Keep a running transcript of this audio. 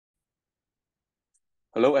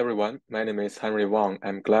Hello everyone, my name is Hanrui Wang.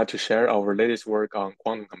 I'm glad to share our latest work on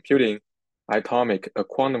quantum computing, Atomique, a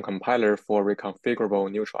quantum compiler for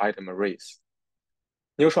reconfigurable neutral atom arrays.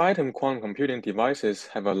 Neutral atom quantum computing devices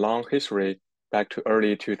have a long history back to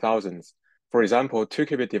early 2000s. For example,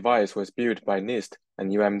 2-qubit device was built by NIST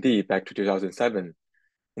and UMD back to 2007.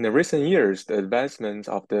 In the recent years, the advancement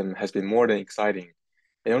of them has been more than exciting.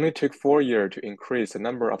 It only took 4 years to increase the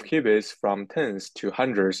number of qubits from tens to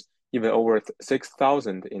hundreds, even over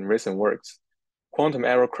 6,000 in recent works. Quantum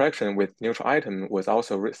error correction with neutral atom was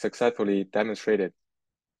also successfully demonstrated.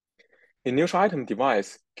 In neutral atom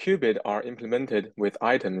device, qubits are implemented with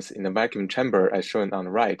atoms in a vacuum chamber as shown on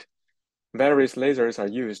the right. Various lasers are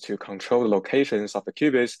used to control the locations of the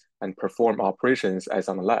qubits and perform operations as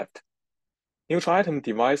on the left. Neutral atom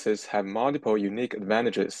devices have multiple unique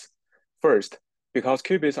advantages. First, because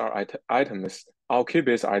qubits are atoms, all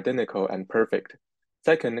qubits are identical and perfect.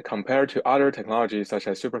 Second, compared to other technologies such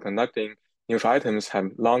as superconducting, neutral atoms have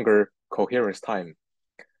longer coherence time.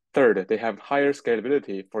 Third, they have higher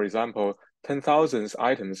scalability. For example, 10,000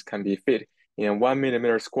 items can be fit in a 1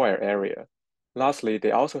 millimeter square area. Lastly, they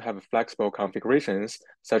also have flexible configurations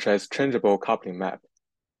such as changeable coupling map.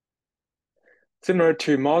 Similar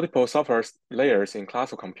to multiple software layers in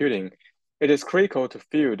classical computing, it is critical to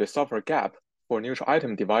fill the software gap for neutral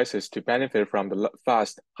atom devices to benefit from the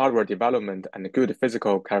fast hardware development and good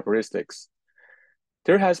physical characteristics.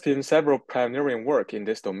 There has been several pioneering work in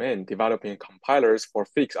this domain developing compilers for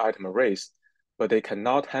fixed atom arrays, but they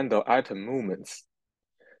cannot handle atom movements.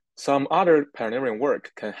 Some other pioneering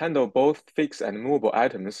work can handle both fixed and movable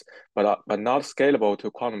atoms, but not scalable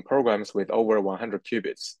to quantum programs with over 100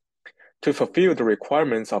 qubits. To fulfill the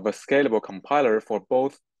requirements of a scalable compiler for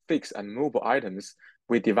both fixed and movable items,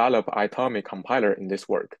 we develop Atomique compiler in this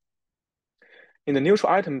work. In the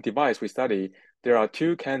neutral atom device we study, there are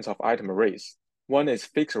two kinds of atom arrays. One is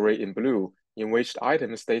fixed array in blue, in which the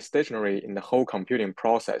items stay stationary in the whole computing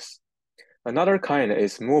process. Another kind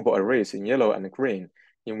is movable arrays in yellow and green,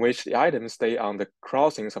 in which the items stay on the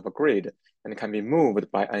crossings of a grid and can be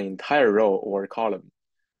moved by an entire row or column.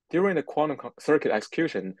 During the quantum circuit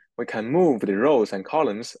execution, we can move the rows and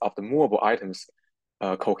columns of the movable items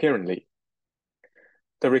coherently.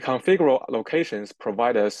 The reconfigurable locations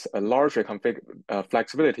provide us a large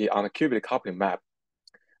flexibility on the qubit coupling map.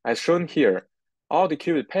 As shown here, all the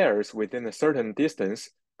qubit pairs within a certain distance,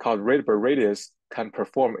 called readable radius, can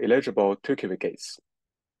perform eligible 2-qubit gates.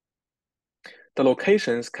 The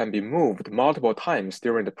locations can be moved multiple times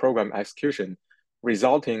during the program execution,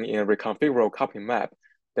 resulting in a reconfigurable coupling map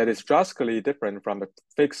that is drastically different from the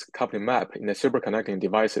fixed coupling map in the superconducting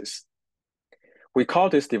devices. We call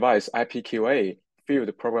this device FPQA, Field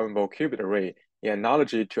Programmable Qubit Array, in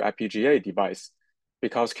analogy to FPGA device,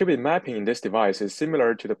 because qubit mapping in this device is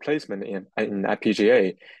similar to the placement in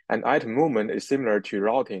FPGA, and item movement is similar to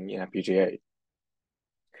routing in FPGA.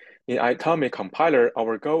 In Atomique compiler,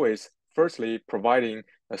 our goal is firstly providing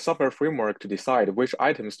a software framework to decide which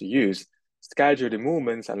items to use, schedule the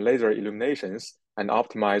movements and laser illuminations, and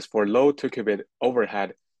optimize for low 2-qubit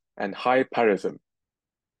overhead and high parallelism.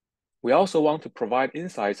 We also want to provide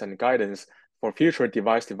insights and guidance for future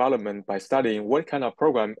device development by studying what kind of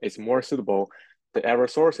program is more suitable, the error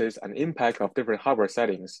sources, and impact of different hardware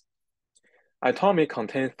settings. Atomique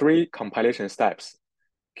contains 3 compilation steps.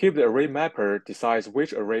 Qubit array mapper decides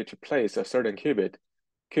which array to place a certain qubit.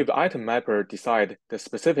 Qubit item mapper decides the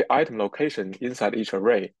specific item location inside each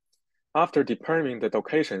array. After determining the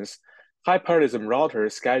locations, high parallelism router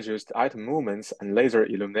schedules the item movements and laser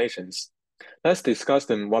illuminations. Let's discuss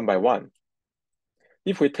them one by one.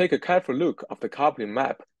 If we take a careful look of the coupling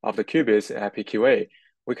map of the qubits in FPQA,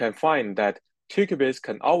 we can find that 2 qubits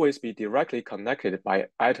can always be directly connected by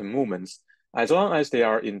item movements, as long as they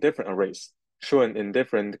are in different arrays, shown in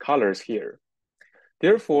different colors here.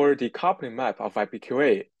 Therefore, the coupling map of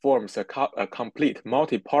FPQA forms a complete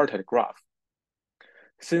multi-parted graph.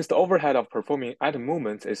 Since the overhead of performing atom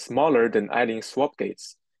movements is smaller than adding swap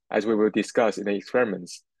gates, as we will discuss in the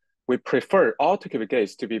experiments, we prefer all 2-qubit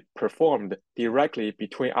gates to be performed directly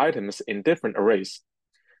between items in different arrays.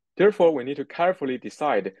 Therefore, we need to carefully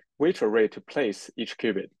decide which array to place each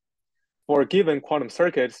qubit. For given quantum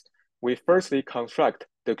circuits, we firstly construct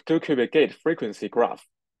the 2-qubit gate frequency graph.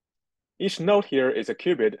 Each node here is a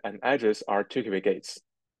qubit and edges are 2-qubit gates.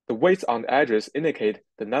 The weights on the edges indicate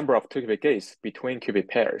the number of 2-qubit gates between qubit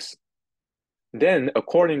pairs. Then,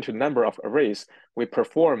 according to the number of arrays, we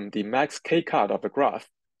perform the max k-cut of the graph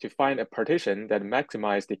to find a partition that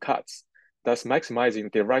maximizes the cuts, thus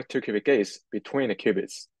maximizing direct 2-qubit gates between the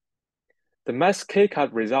qubits. The max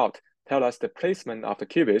k-cut result tells us the placement of the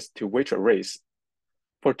qubits to which arrays.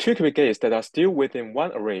 For 2-qubit gates that are still within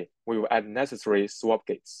one array, we will add necessary swap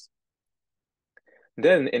gates.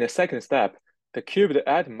 Then, in the second step, the qubit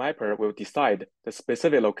atom mapper will decide the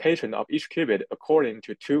specific location of each qubit according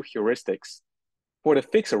to two heuristics. For the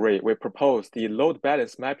fixed array, we propose the load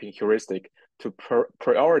balance mapping heuristic to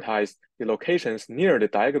prioritize the locations near the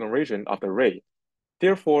diagonal region of the array.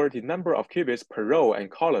 Therefore, the number of qubits per row and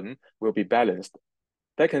column will be balanced.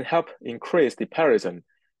 That can help increase the parallelism.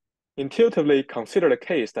 Intuitively consider the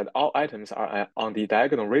case that all items are on the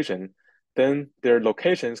diagonal region, then their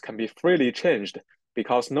locations can be freely changed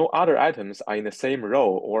because no other items are in the same row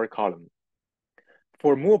or column.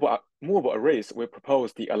 For movable arrays, we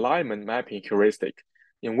propose the alignment mapping heuristic,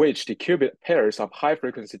 in which the qubit pairs of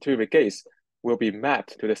high-frequency 2-qubit gates will be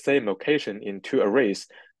mapped to the same location in two arrays,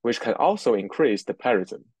 which can also increase the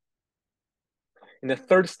parallelism. In the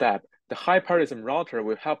third step, the high parallelism router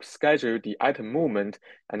will help schedule the item movement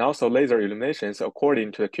and also laser illuminations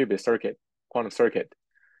according to the qubit quantum circuit.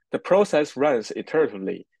 The process runs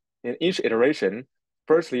iteratively. In each iteration,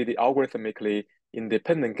 firstly, the algorithmically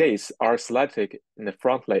independent gates are selected in the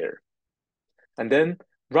front layer. And then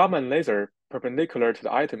Raman laser perpendicular to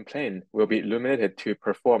the item plane will be illuminated to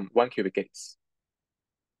perform 1-qubit gates.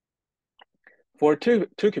 For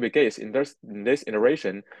 2-qubit gates in this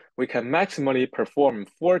iteration, we can maximally perform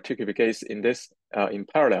 4 2-qubit gates in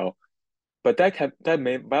parallel, but that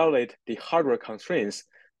may violate the hardware constraints.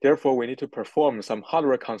 Therefore, we need to perform some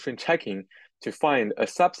hardware constraint checking to find a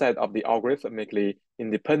subset of the algorithmically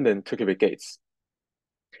independent 2-qubit gates.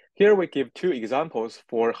 Here we give two examples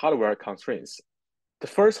for hardware constraints. The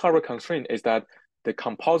first hardware constraint is that the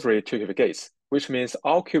compulsory 2-qubit gates, which means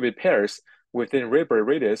all qubit pairs within Rayburn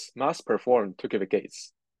radius must perform 2-qubit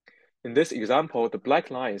gates. In this example, the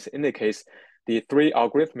black lines indicates the 3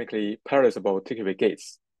 algorithmically parallelizable 2-qubit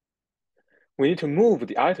gates. We need to move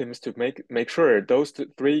the items to make sure those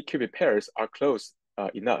 3 qubit pairs are close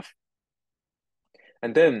enough.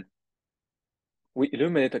 And then we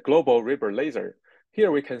illuminate the global Rayburn laser.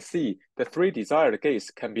 Here we can see the 3 desired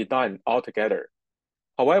gates can be done all together.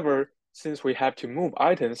 However, since we have to move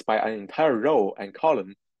items by an entire row and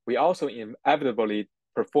column, we also inevitably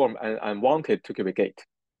perform an unwanted 2-qubit gate.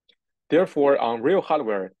 Therefore, on real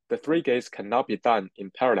hardware, the 3 gates cannot be done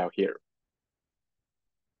in parallel here.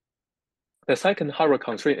 The second hardware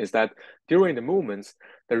constraint is that during the movements,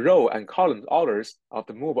 the row and column orders of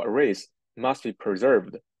the movable arrays must be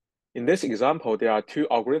preserved. In this example, there are 2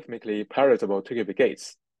 algorithmically parallelizable 2-qubit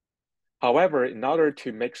gates. However, in order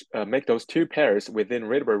to make those 2 pairs within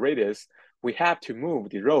Rayburn radius, we have to move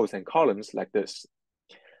the rows and columns like this.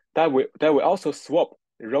 That will also swap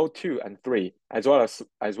row 2 and 3, as well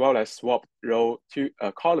as swap row 2,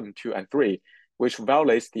 column 2 and 3, which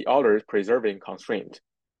violates the order preserving constraint.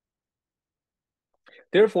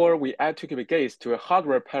 Therefore, we add 2-qubit gates to a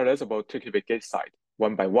hardware parallelizable 2-qubit gate site,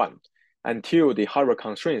 one by one, until the hardware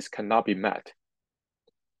constraints cannot be met.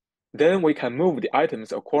 Then we can move the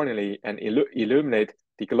items accordingly and illuminate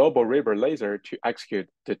the global Rayburn laser to execute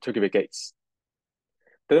the 2-qubit gates.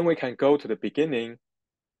 Then we can go to the beginning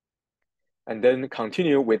and then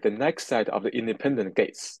continue with the next set of the independent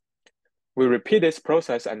gates. We repeat this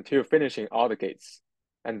process until finishing all the gates,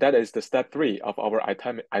 and that is the step 3 of our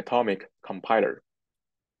Atomique compiler.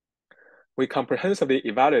 We comprehensively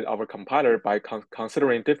evaluate our compiler by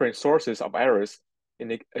considering different sources of errors,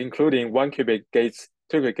 including 1-qubit gates,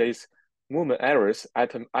 2-qubit gates, movement errors,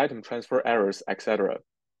 item transfer errors, etc.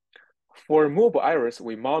 For movable errors,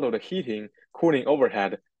 we model the heating, cooling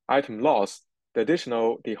overhead, item loss, the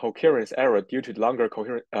coherence error due to longer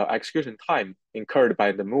execution time incurred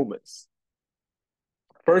by the movements.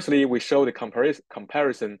 Firstly, we show the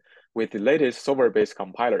comparison with the latest solver-based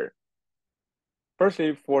compiler.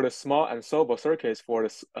 Firstly, for the small and solvable circuits for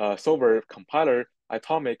the solver compiler,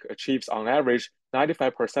 Atomique achieves on average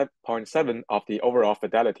 95.7% of the overall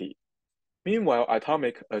fidelity. Meanwhile,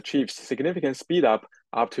 Atomique achieves significant speedup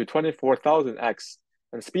up to 24,000x,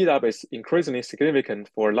 and speedup is increasingly significant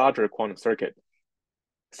for larger quantum circuit.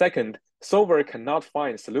 Second, solver cannot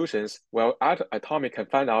find solutions, while Atomique can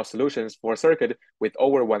find out solutions for a circuit with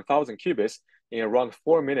over 1,000 qubits in around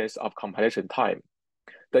 4 minutes of compilation time.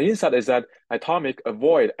 The insight is that Atomique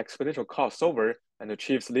avoids exponential cost solver and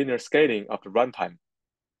achieves linear scaling of the runtime.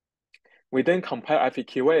 We then compare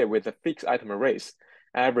FPQA with the fixed item arrays,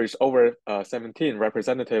 average over 17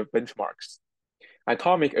 representative benchmarks.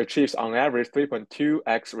 Atomique achieves on average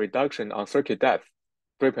 3.2x reduction on circuit depth,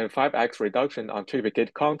 3.5x reduction on 2-qubit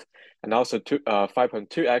gate count, and also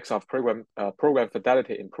 5.2x of program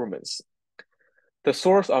fidelity improvements. The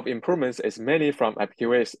source of improvements is mainly from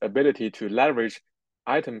FPQA's ability to leverage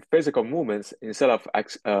item physical movements instead of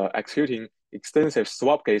executing extensive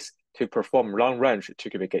swap gates to perform long-range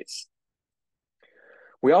 2-qubit gates.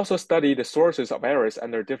 We also study the sources of errors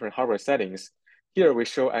under different hardware settings. Here we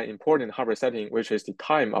show an important hardware setting, which is the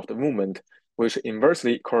time of the movement, which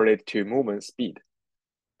inversely correlates to movement speed.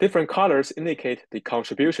 Different colors indicate the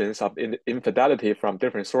contributions of infidelity from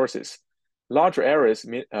different sources. Larger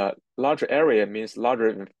area means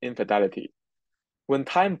larger infidelity. When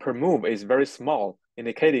time per move is very small,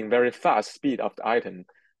 indicating very fast speed of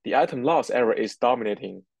the item loss error is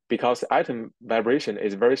dominating because the item vibration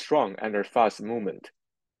is very strong under fast movement.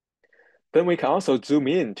 Then we can also zoom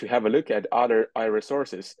in to have a look at other error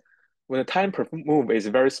sources. When the time per move is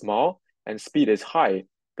very small and speed is high,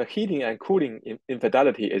 the heating and cooling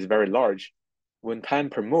infidelity is very large. When time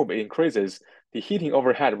per move increases, the heating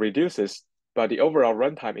overhead reduces, but the overall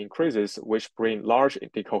runtime increases, which bring large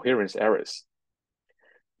decoherence errors.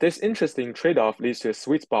 This interesting trade-off leads to a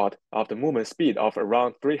sweet spot of the movement speed of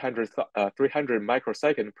around 300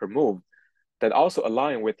 microseconds per move that also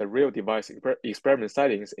align with the real device experiment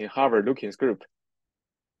settings in Harvard Lukin's group.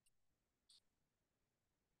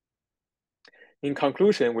 In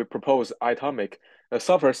conclusion, we propose Atomique, a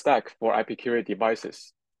software stack for FPQA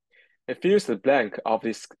devices. It fills the blank of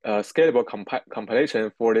this scalable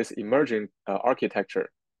compilation for this emerging architecture.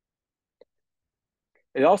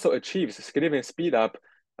 It also achieves significant speed up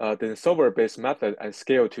than solver-based method and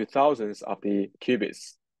scale to thousands of the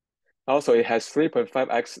qubits. Also, it has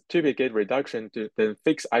 3.5x 2-bit gate reduction than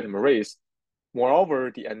fixed item arrays.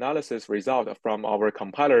 Moreover, the analysis result from our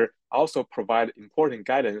compiler also provide important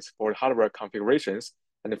guidance for hardware configurations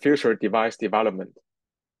and future device development.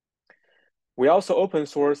 We also open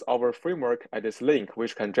source our framework at this link,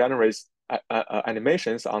 which can generate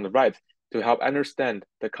animations on the right to help understand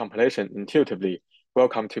the compilation intuitively.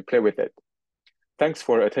 Welcome to play with it. Thanks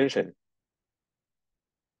for your attention.